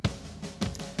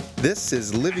This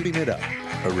is Living It Up,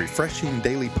 a refreshing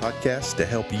daily podcast to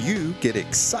help you get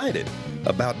excited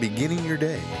about beginning your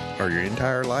day or your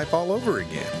entire life all over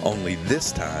again, only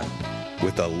this time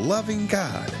with a loving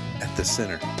God at the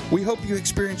center. We hope you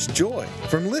experience joy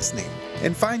from listening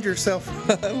and find yourself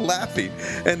laughing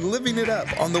and living it up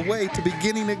on the way to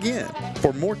beginning again.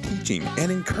 For more teaching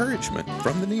and encouragement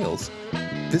from the Neals,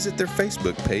 visit their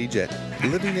Facebook page at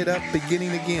Living It Up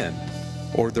Beginning Again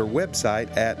or their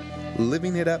website at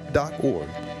livingitup.org.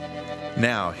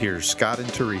 Now, here's Scott and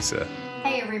Teresa.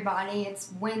 Hey everybody,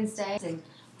 it's Wednesday and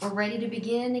we're ready to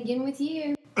begin again with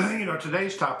you. You know,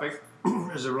 today's topic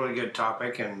is a really good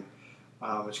topic, and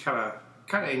it's kind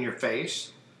of in your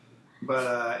face,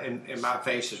 but in my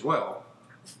face as well.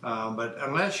 But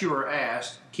unless you are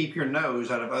asked, keep your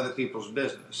nose out of other people's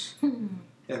business.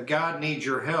 If God needs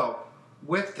your help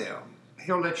with them,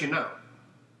 He'll let you know.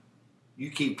 You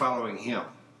keep following Him.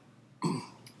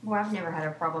 Well, I've never had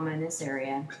a problem in this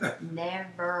area.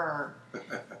 Never.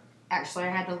 Actually, I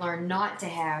had to learn not to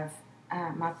have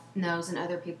my nose in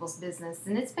other people's business,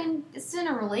 and it's been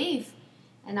a relief.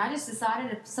 And I just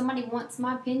decided if somebody wants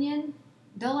my opinion,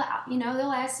 they'll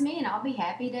ask me, and I'll be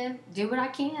happy to do what I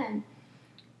can.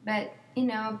 But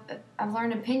I've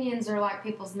learned opinions are like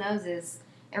people's noses.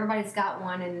 Everybody's got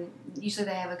one, and usually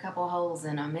they have a couple of holes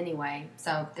in them anyway.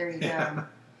 So there you go.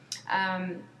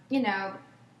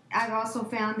 I've also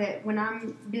found that when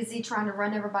I'm busy trying to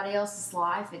run everybody else's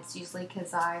life, it's usually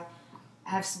because I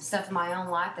have some stuff in my own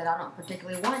life that I don't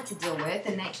particularly want to deal with,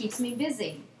 and that keeps me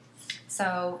busy.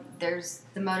 So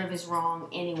the motive is wrong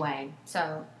anyway.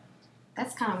 So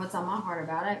that's kind of what's on my heart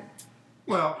about it.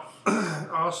 Well,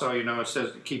 also, it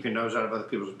says to keep your nose out of other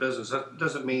people's business. That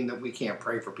doesn't mean that we can't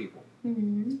pray for people.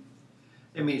 Mm-hmm.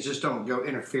 It means just don't go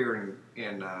interfere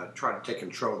and try to take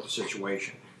control of the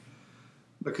situation.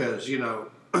 Because,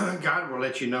 God will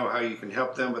let you know how you can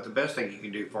help them, but the best thing you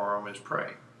can do for them is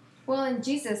pray. Well, and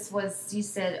Jesus you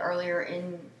said earlier,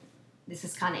 this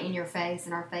is kind of in your face,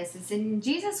 in our faces, and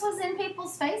Jesus was in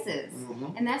people's faces.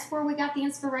 Mm-hmm. And that's where we got the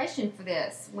inspiration for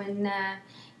this. When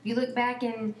you look back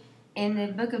in the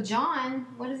book of John,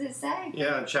 what does it say?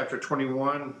 Yeah, in chapter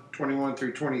 21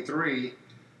 through 23,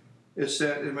 it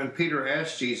said, when Peter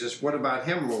asked Jesus, "What about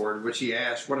him, Lord?" which he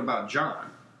asked, "What about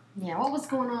John?" Yeah, what was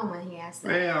going on when he asked that?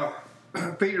 Well,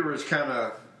 Peter was kind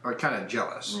of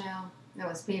jealous. Well, that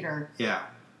was Peter. Yeah,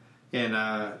 and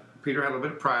Peter had a little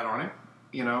bit of pride on him,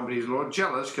 but he's a little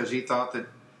jealous because he thought that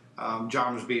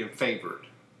John was being favored.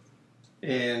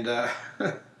 And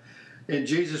and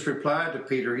Jesus replied to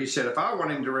Peter. He said, "If I want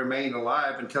him to remain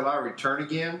alive until I return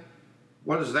again,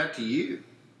 what is that to you?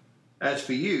 As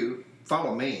for you,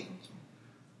 follow me."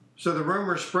 So the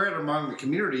rumor spread among the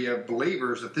community of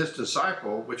believers that this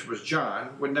disciple, which was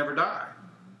John, would never die.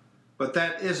 But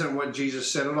that isn't what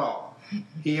Jesus said at all.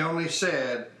 He only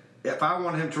said, "If I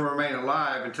want him to remain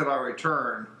alive until I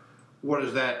return, what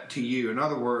is that to you?" In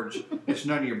other words, it's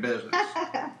none of your business.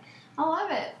 I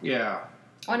love it. Yeah.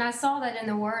 When I saw that in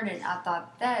the Word, and I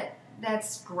thought,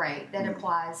 that's great. That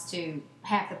applies to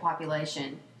half the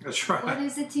population. That's right. What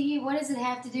is it to you? What does it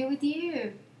have to do with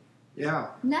you? Yeah.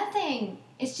 Nothing.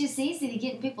 It's just easy to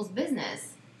get in people's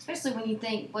business, especially when you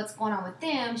think what's going on with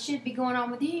them should be going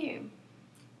on with you.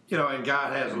 And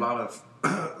God has a lot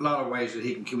of ways that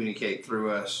He can communicate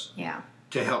through us. Yeah.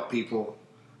 To help people.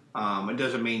 It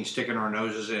doesn't mean sticking our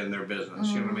noses in their business.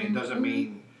 Mm-hmm. You know what I mean? It doesn't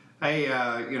mean, hey,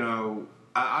 I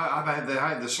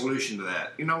had the solution to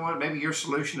that. You know what? Maybe your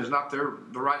solution is not the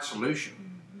right solution.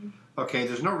 Mm-hmm. Okay,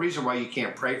 there's no reason why you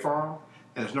can't pray for them,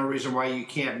 and there's no reason why you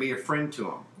can't be a friend to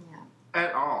them. Yeah.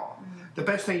 At all. Mm-hmm. The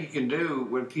best thing you can do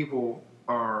when people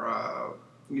are,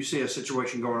 you see a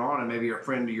situation going on and maybe a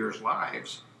friend of yours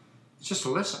lives, is just to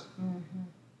listen.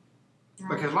 Mm-hmm.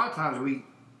 Right. Because a lot of times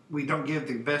we don't give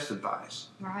the best advice.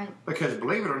 Right. Because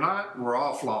believe it or not, we're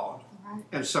all flawed. Right.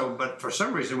 And so, but for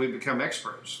some reason we become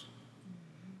experts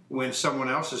when someone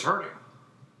else is hurting.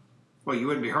 Well, you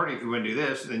wouldn't be hurting if you wouldn't do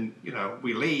this. Then,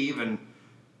 we leave and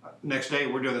next day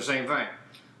we're doing the same thing.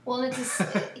 Well, it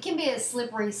can be a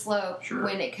slippery slope. Sure.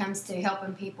 When it comes to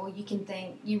helping people. You can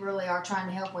think you really are trying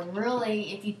to help when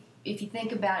really, if you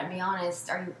think about it and be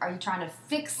honest, are you trying to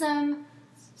fix them?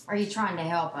 Or are you trying to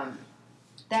help them?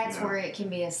 That's where it can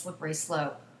be a slippery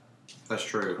slope. That's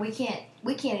true. We can't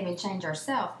even change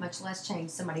ourselves, much less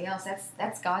change somebody else.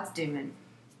 That's God's doing.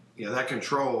 Yeah, that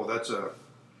control. That's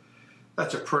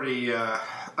a pretty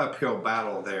uphill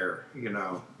battle there.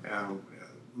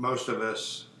 Most of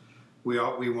us, we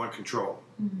want control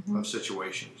mm-hmm. of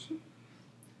situations,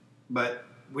 but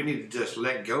we need to just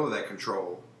let go of that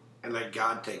control and let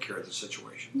God take care of the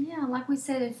situation. Yeah, like we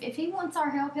said, if He wants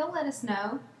our help, He'll let us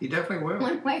know. He definitely will.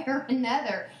 One way or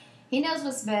another. He knows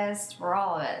what's best for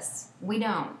all of us. We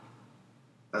don't.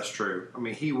 That's true. I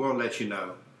mean, he will let you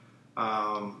know.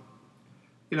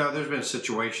 You know, there's been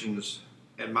situations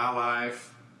in my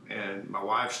life and my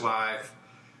wife's life,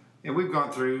 and we've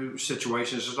gone through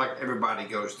situations just like everybody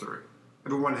goes through.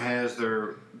 Everyone has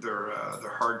their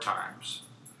hard times,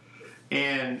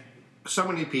 and so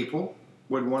many people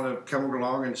would want to come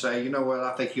along and say, you know what,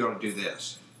 I think you ought to do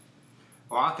this.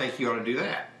 Well, I think you ought to do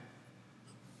that.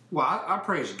 Well, I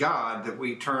praise God that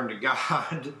we turned to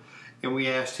God and we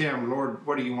asked Him, Lord,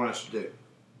 what do you want us to do?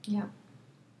 Yeah.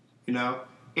 You know,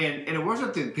 and it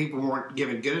wasn't that people weren't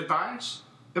giving good advice.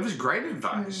 It was great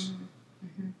advice,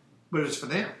 but it's for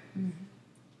them.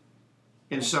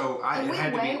 And so we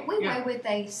weigh what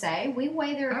they say. We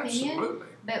weigh their opinion. Absolutely.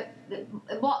 But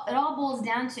it all boils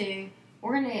down to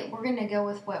we're gonna go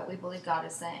with what we believe God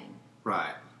is saying.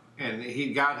 Right.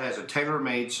 And God has a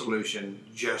tailor-made solution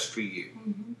just for you.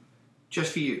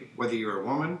 Just for you. Whether you're a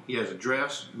woman, He has a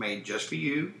dress made just for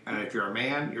you. And if you're a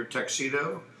man, your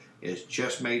tuxedo is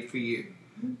just made for you.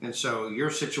 And so your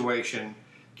situation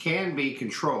can be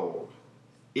controlled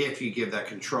if you give that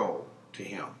control to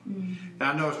Him. And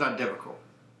I know it's not difficult.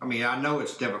 I mean, I know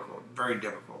it's difficult, very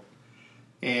difficult.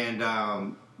 And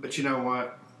but you know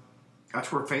what?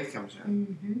 That's where faith comes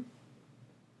in.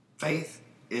 Faith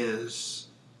is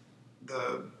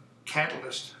the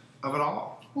catalyst of it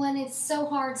all. Well, and it's so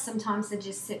hard sometimes to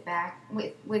just sit back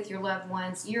with your loved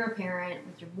ones. You're a parent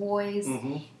with your boys,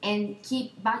 and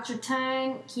bite your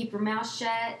tongue, keep your mouth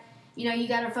shut. You know, you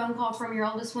got a phone call from your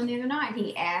oldest one the other night.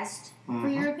 He asked for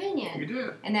your opinion. You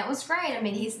did. And that was great. I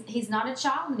mean, he's not a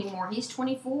child anymore. He's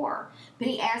 24. But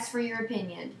he asked for your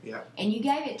opinion. Yeah. And you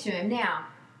gave it to him. Now,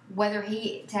 whether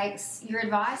he takes your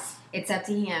advice, it's up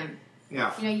to him.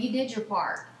 Yeah. You know, you did your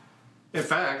part. In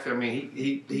fact, I mean,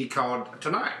 he called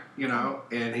tonight, you know,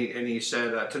 and he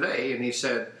said today, and he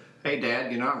said, hey,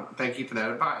 Dad, you know, thank you for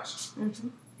that advice.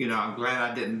 You know, I'm glad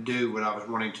I didn't do what I was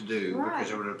wanting to do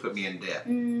because it would have put me in debt.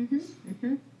 And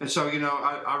so, you know,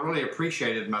 I really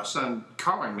appreciated my son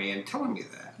calling me and telling me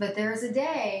that. But there's a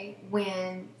day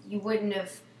when you wouldn't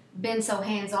have been so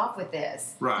hands off with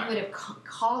this. Right. You would have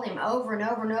called him over and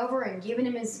over and over and given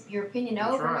him your opinion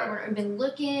over and over and been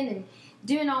looking and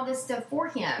doing all this stuff for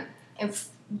him and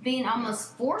being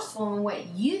almost forceful in what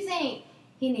you think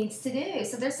he needs to do.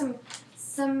 So there's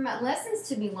some lessons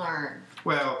to be learned.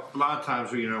 Well, a lot of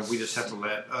times, you know, we just have to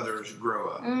let others grow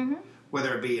up,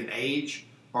 whether it be in age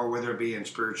or whether it be in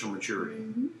spiritual maturity.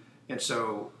 And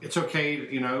so it's okay,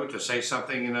 you know, to say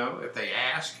something, you know, if they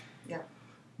ask. Yeah.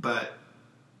 But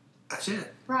that's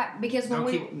it. Right, because Don't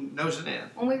keep nosing in.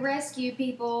 When we rescue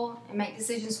people and make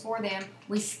decisions for them,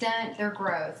 we stunt their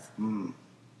growth.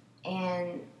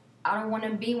 And I don't want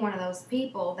to be one of those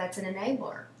people that's an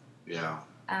enabler. Yeah.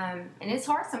 And it's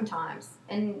hard sometimes.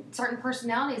 And certain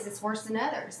personalities, it's worse than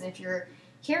others. And if you're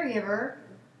a caregiver,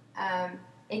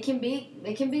 it can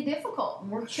be difficult.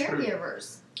 We're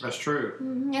caregivers. That's true.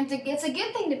 And it's a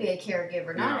good thing to be a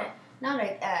caregiver, not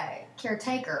a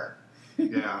caretaker.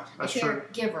 Yeah, that's true.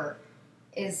 A caregiver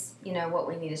is, you know, what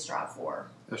we need to strive for.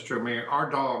 That's true. I mean, our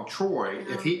dog Troy,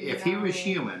 if he was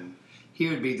human, he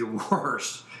would be the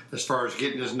worst as far as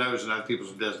getting his nose in other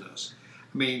people's business.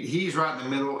 I mean, he's right in the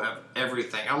middle of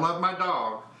everything. I love my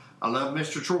dog. I love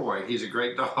Mr. Troy. He's a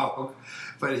great dog.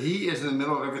 But he is in the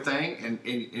middle of everything, and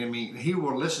I mean, he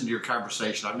will listen to your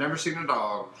conversation. I've never seen a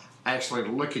dog actually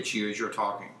look at you as you're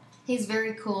talking. He's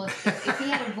very cool. If he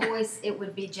had a voice, it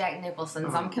would be Jack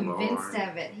Nicholson's. I'm convinced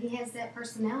of it. He has that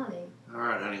personality. All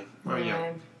right, honey. Well,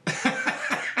 yeah.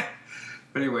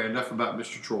 But anyway, enough about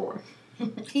Mr. Troy.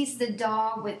 He's the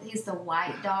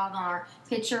white dog on our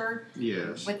picture.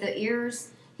 Yes. With the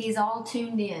ears. He's all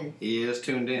tuned in. He is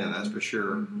tuned in, that's for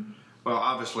sure. Well,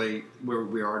 obviously,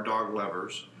 we are dog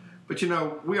lovers. But, you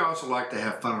know, we also like to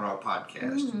have fun on our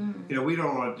podcast. You know, we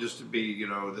don't want it just to be, you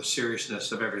know, the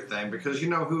seriousness of everything. Because you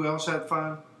know who else had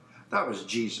fun? That was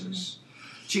Jesus.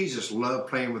 Jesus loved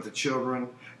playing with the children.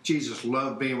 Jesus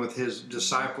loved being with his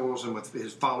disciples and with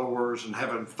his followers and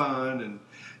having fun and,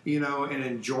 you know, and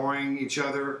enjoying each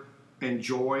other and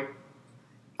joy.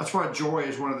 That's why joy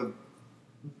is one of the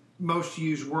most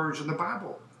used words in the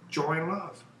Bible. Joy and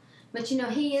love. But, you know,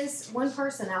 he is one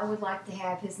person I would like to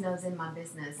have his nose in my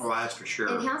business. Well, that's for sure.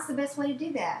 And how's the best way to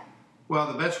do that?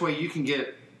 Well, the best way you can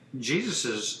get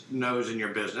Jesus' nose in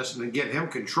your business and then give him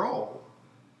control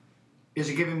is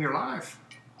to give him your life.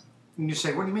 And you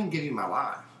say, what do you mean give him my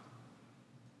life?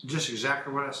 Just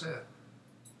exactly what I said.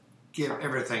 Give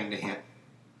everything to him.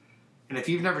 And if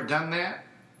you've never done that,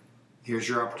 here's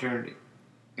your opportunity.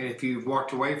 And if you've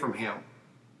walked away from him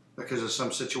because of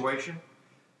some situation,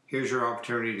 here's your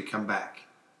opportunity to come back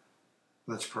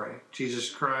Let's pray. Jesus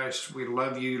Christ, we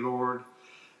love you, Lord.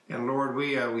 And Lord,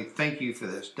 we thank you for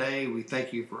this day. We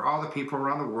thank you for all the people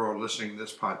around the world listening to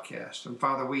this podcast. And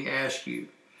Father, we ask you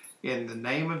in the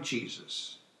name of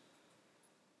Jesus,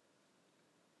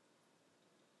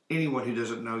 anyone who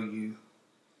doesn't know you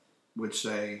would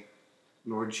say,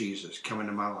 Lord Jesus, come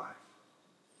into my life.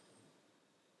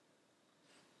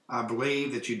 I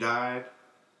believe that you died,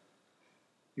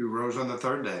 you rose on the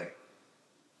third day,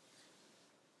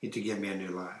 and to give me a new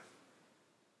life.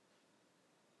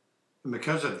 And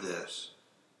because of this,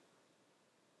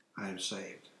 I am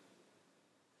saved.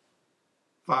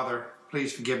 Father,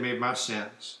 please forgive me of my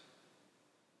sins.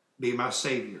 Be my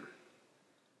Savior.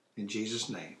 In Jesus'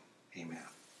 name, amen.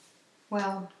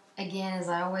 Well, again, as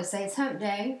I always say, it's Hump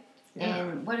Day. Yeah.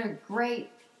 And what a great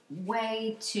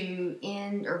way to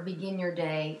end or begin your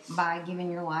day by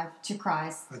giving your life to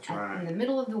Christ. That's right. In the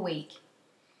middle of the week.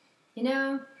 You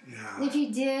know, if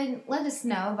you did, let us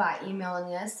know by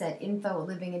emailing us at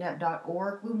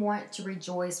info@livingitup.org. We want to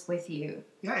rejoice with you.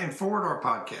 Yeah, and forward our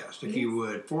podcast, if you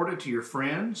would. Forward it to your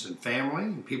friends and family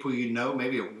and people you know,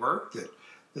 maybe at work,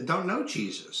 that don't know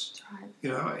Jesus. Right.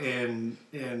 You know, and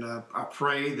I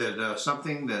pray that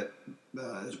something that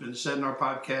has been said in our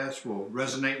podcast will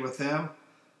resonate with them,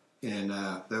 and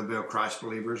they'll be a Christ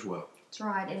believer as well. That's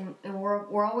right, and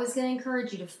we're always going to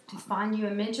encourage you to find you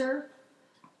a mentor,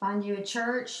 find you a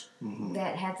church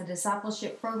that has a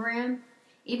discipleship program.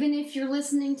 Even if you're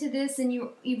listening to this and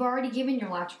you've already given your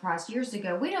life to Christ years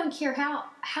ago, we don't care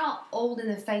how old in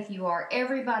the faith you are.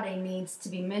 Everybody needs to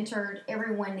be mentored.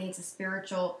 Everyone needs a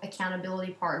spiritual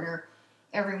accountability partner.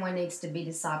 Everyone needs to be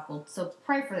discipled. So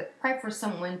pray for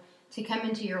someone to come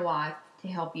into your life to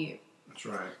help you. That's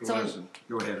right. So, listen.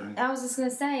 Go ahead, honey. I was just going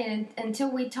to say,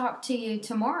 until we talk to you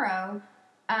tomorrow,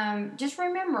 just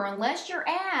remember, unless you're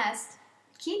asked,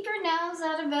 keep your nose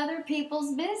out of other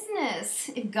people's business.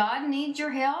 If God needs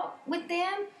your help with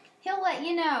them, He'll let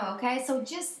you know, okay? So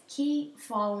just keep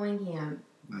following Him.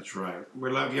 That's right.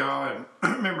 We love y'all,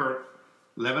 and remember,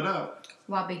 live it up.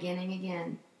 While beginning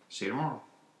again. See you tomorrow.